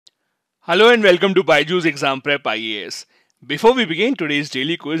Hello and welcome to BYJU'S Exam Prep IAS. Before we begin today's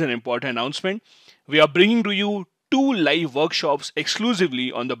daily quiz, an important announcement. We are bringing to you two live workshops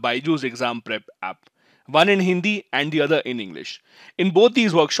exclusively on the BYJU'S Exam Prep app. One in Hindi and the other in English. In both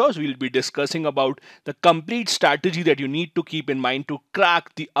these workshops, we will be discussing about the complete strategy that you need to keep in mind to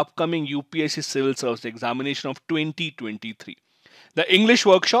crack the upcoming UPSC Civil Services Examination of 2023. The English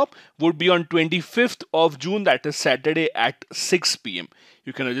workshop would be on 25th of June, that is Saturday at 6 p.m.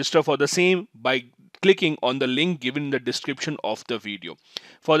 You can register for the same by clicking on the link given in the description of the video.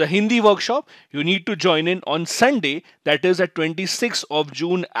 For the Hindi workshop, you need to join in on Sunday, that is at 26th of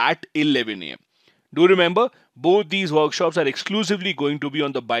June at 11 a.m. Do remember, both these workshops are exclusively going to be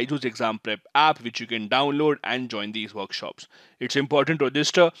on the BYJU'S Exam Prep app, which you can download and join these workshops. It's important to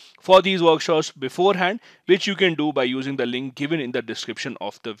register for these workshops beforehand, which you can do by using the link given in the description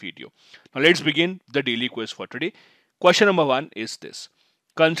of the video. Now let's begin the daily quiz for today. Question number 1 is this.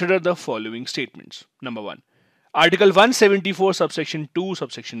 Consider the following statements. Number 1. Article 174 subsection 2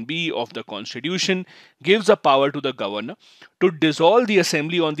 subsection B of the Constitution gives the power to the governor to dissolve the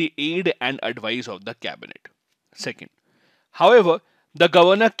assembly on the aid and advice of the cabinet. Second, however, the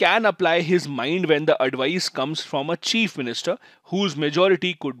governor can apply his mind when the advice comes from a chief minister whose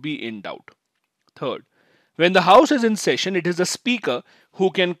majority could be in doubt. Third, when the house is in session, it is the speaker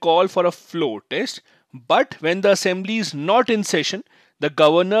who can call for a floor test, but when the assembly is not in session, the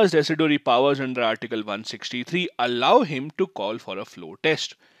governor's residuary powers under Article 163 allow him to call for a floor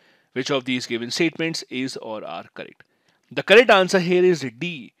test. Which of these given statements is or are correct? The correct answer here is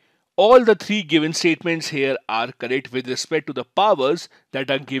D. All the three given statements here are correct with respect to the powers that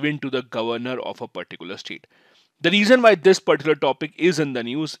are given to the governor of a particular state. The reason why this particular topic is in the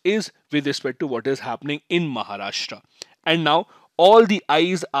news is with respect to what is happening in Maharashtra. And now all the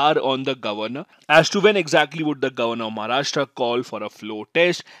eyes are on the governor as to when exactly would the governor of Maharashtra call for a floor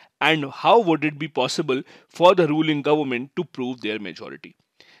test and how would it be possible for the ruling government to prove their majority.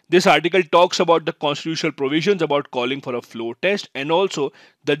 This article talks about the constitutional provisions about calling for a floor test and also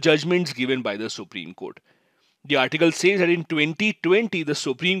the judgments given by the Supreme Court. The article says that in 2020, the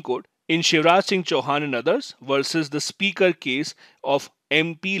Supreme Court, in Shivraj Singh Chauhan and others versus the Speaker case of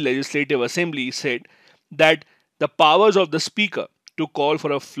MP Legislative Assembly, said that the powers of the Speaker to call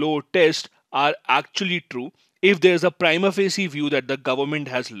for a floor test are actually true if there is a prima facie view that the government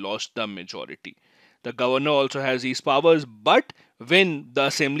has lost the majority. The governor also has these powers, but when the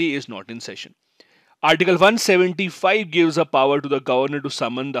assembly is not in session. Article 175 gives a power to the governor to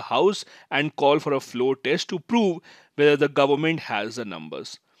summon the house and call for a floor test to prove whether the government has the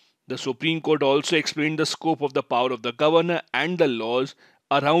numbers. The Supreme Court also explained the scope of the power of the governor and the laws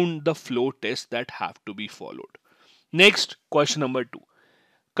around the floor test that have to be followed. Next, question number 2.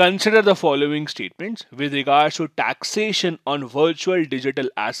 Consider the following statements with regards to taxation on virtual digital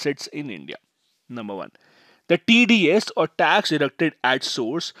assets in India. Number 1. The TDS or tax deducted at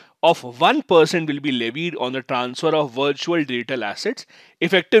source of 1% will be levied on the transfer of virtual digital assets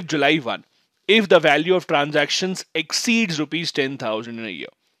effective July 1 if the value of transactions exceeds Rs 10,000 in a year.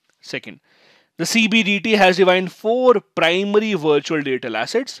 Second, the CBDT has defined 4 primary virtual digital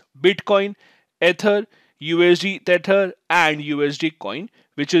assets: Bitcoin, Ether, USD Tether and USD Coin,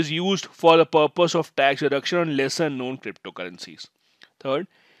 which is used for the purpose of tax deduction on lesser known cryptocurrencies. Third,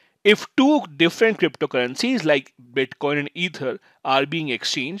 if two different cryptocurrencies like Bitcoin and Ether are being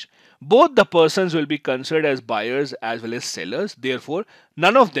exchanged, both the persons will be considered as buyers as well as sellers. Therefore,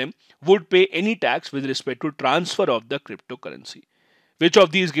 none of them would pay any tax with respect to transfer of the cryptocurrency. Which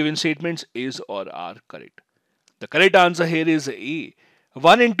of these given statements is or are correct? The correct answer here is A.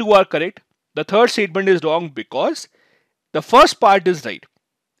 1 and 2 are correct. The third statement is wrong because the first part is right.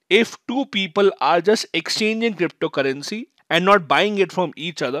 If two people are just exchanging cryptocurrency and not buying it from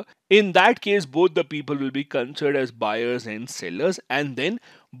each other, in that case both the people will be considered as buyers and sellers, and then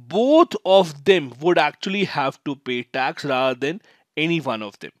both of them would actually have to pay tax rather than any one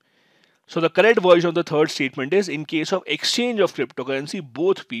of them. So the correct version of the third statement is in case of exchange of cryptocurrency,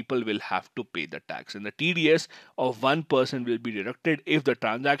 both people will have to pay the tax, and the TDS of 1% will be deducted if the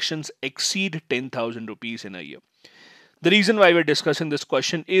transactions exceed 10,000 rupees in a year. The reason why we're discussing this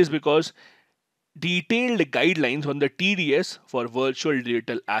question is because detailed guidelines on the TDS for virtual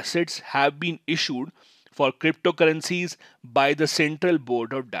digital assets have been issued for cryptocurrencies by the Central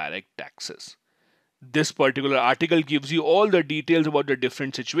Board of Direct Taxes. This particular article gives you all the details about the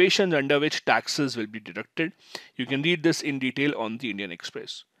different situations under which taxes will be deducted. You can read this in detail on the Indian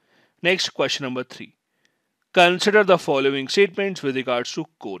Express. Next, question number 3. Consider the following statements with regards to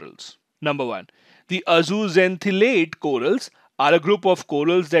corals. Number 1. The azooxanthellate corals are a group of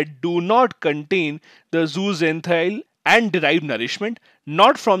corals that do not contain the zooxanthellae and derive nourishment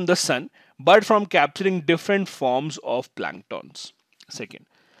not from the sun but from capturing different forms of planktons. Second,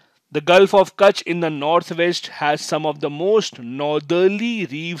 the Gulf of Kutch in the northwest has some of the most northerly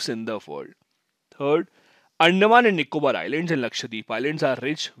reefs in the world. Third, Andaman and Nicobar Islands and Lakshadweep Islands are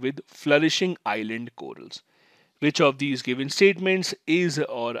rich with flourishing island corals. Which of these given statements is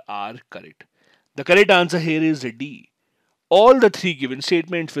or are correct? The correct answer here is D. All the three given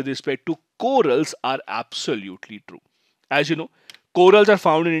statements with respect to corals are absolutely true. As you know, corals are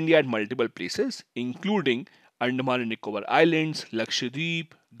found in India at multiple places, including Andaman and Nicobar Islands, Lakshadweep,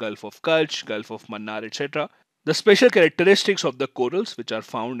 Gulf of Kutch, Gulf of Mannar, etc. The special characteristics of the corals which are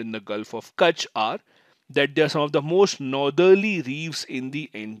found in the Gulf of Kutch are that they are some of the most northerly reefs in the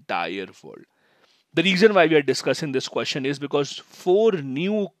entire world. The reason why we are discussing this question is because 4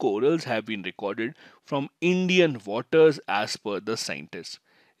 new corals have been recorded from Indian waters as per the scientists.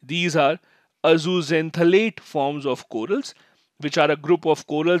 These are azooxanthellate forms of corals, which are a group of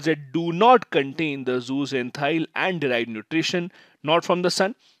corals that do not contain the zooxanthellae and derive nutrition not from the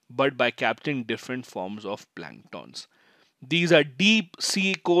sun but by capturing different forms of planktons. These are deep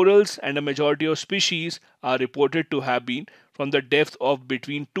sea corals, and a majority of species are reported to have been from the depth of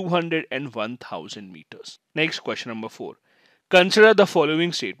between 200 and 1000 meters. Next, question number 4. Consider the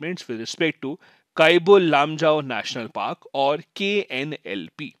following statements with respect to Keibul Lamjao National Park or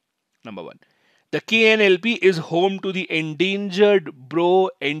KNLP. Number 1. The KNLP is home to the endangered Bro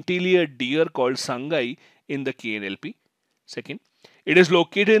Antillean deer called Sangai in the KNLP. Second, it is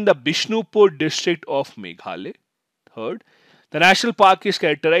located in the Bishnupur district of Meghalaya. Third, the national park is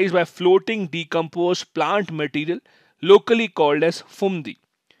characterized by floating decomposed plant material locally called as fumdi.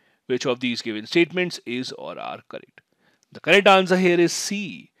 Which of these given statements is or are correct? The correct answer here is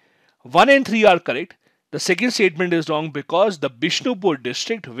C. 1 and 3 are correct. The second statement is wrong because the Bishnupur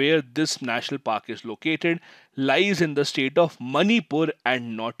district where this national park is located lies in the state of Manipur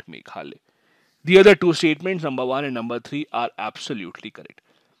and not Meghalaya. The other two statements, number 1 and number 3, are absolutely correct.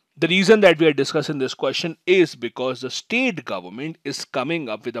 The reason that we are discussing this question is because the state government is coming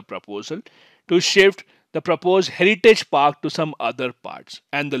up with a proposal to shift the proposed heritage park to some other parts,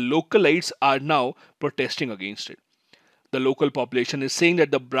 and the localites are now protesting against it. The local population is saying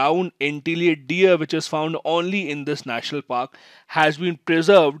that the brown Antillean deer, which is found only in this national park, has been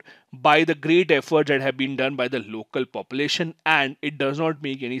preserved by the great efforts that have been done by the local population, and it does not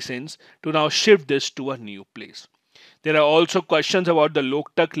make any sense to now shift this to a new place. There are also questions about the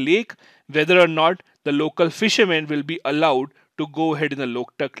Loktak Lake, whether or not the local fishermen will be allowed to go ahead in the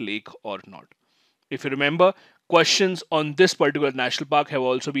Loktak Lake or not. If you remember, questions on this particular national park have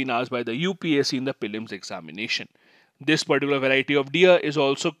also been asked by the UPSC in the prelims examination. This particular variety of deer is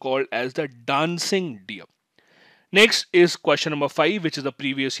also called as the dancing deer. Next is question number 5, which is the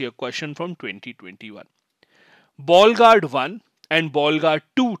previous year question from 2021. Bollgard 1 and Bollgard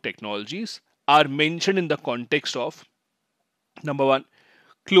 2 technologies are mentioned in the context of number 1,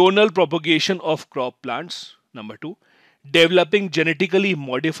 clonal propagation of crop plants. Number 2, developing genetically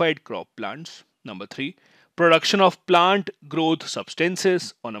modified crop plants. Number 3, production of plant growth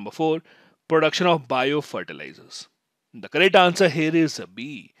substances. Or number 4, production of biofertilizers. The correct answer here is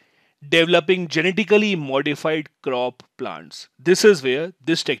B, developing genetically modified crop plants. This is where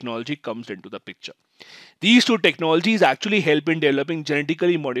this technology comes into the picture. These two technologies actually help in developing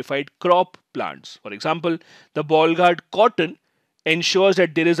genetically modified crop plants. For example, the Bollgard cotton ensures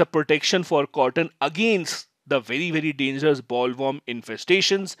that there is a protection for cotton against the very dangerous bollworm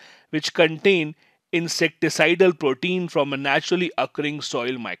infestations which contain insecticidal protein from a naturally occurring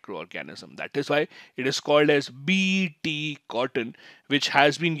soil microorganism. That is why it is called as BT cotton, which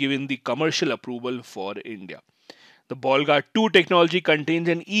has been given the commercial approval for India. The Bollgard 2 technology contains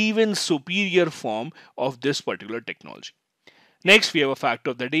an even superior form of this particular technology. Next, we have a fact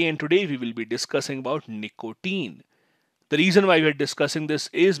of the day, and today we will be discussing about nicotine. The reason why we are discussing this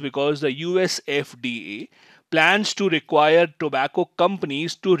is because the US FDA plans to require tobacco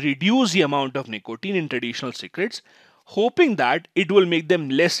companies to reduce the amount of nicotine in traditional cigarettes, hoping that it will make them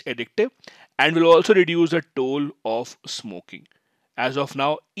less addictive and will also reduce the toll of smoking. As of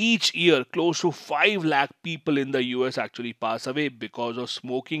now, each year, close to 5 lakh people in the US actually pass away because of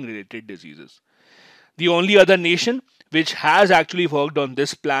smoking related diseases. The only other nation which has actually worked on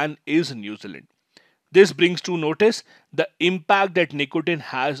this plan is New Zealand. This brings to notice the impact that nicotine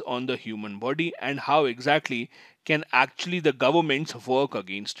has on the human body and how exactly can actually the governments work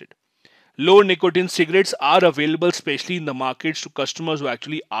against it. Low nicotine cigarettes are available especially in the markets to customers who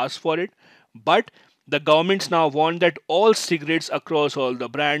actually ask for it, but the governments now want that all cigarettes across all the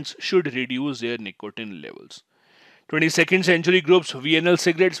brands should reduce their nicotine levels. 22nd Century Group's VNL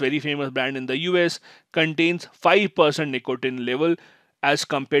cigarettes, very famous brand in the US, contains 5% nicotine level as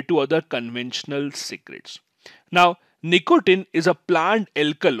compared to other conventional cigarettes. Now, nicotine is a plant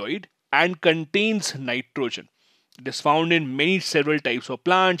alkaloid and contains nitrogen. It is found in several types of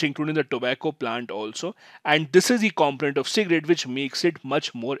plants, including the tobacco plant also, and this is the component of cigarette which makes it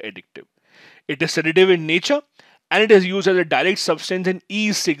much more addictive. It is sedative in nature and it is used as a direct substance in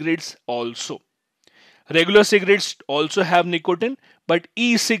e-cigarettes also. Regular cigarettes also have nicotine, but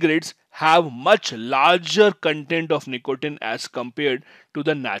e-cigarettes have much larger content of nicotine as compared to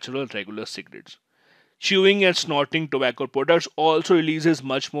the natural regular cigarettes. Chewing and snorting tobacco products also releases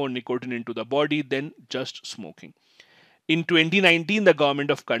much more nicotine into the body than just smoking. In 2019, the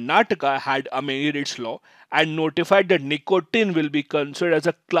government of Karnataka had amended its law and notified that nicotine will be considered as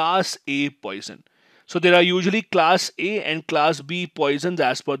a Class A poison. So there are usually Class A and Class B poisons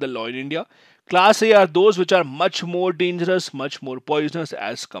as per the law in India. Class A are those which are much more dangerous, much more poisonous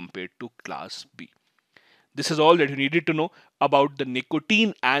as compared to Class B. This is all that you needed to know about the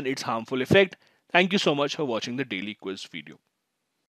nicotine and its harmful effect. Thank you so much for watching the daily quiz video.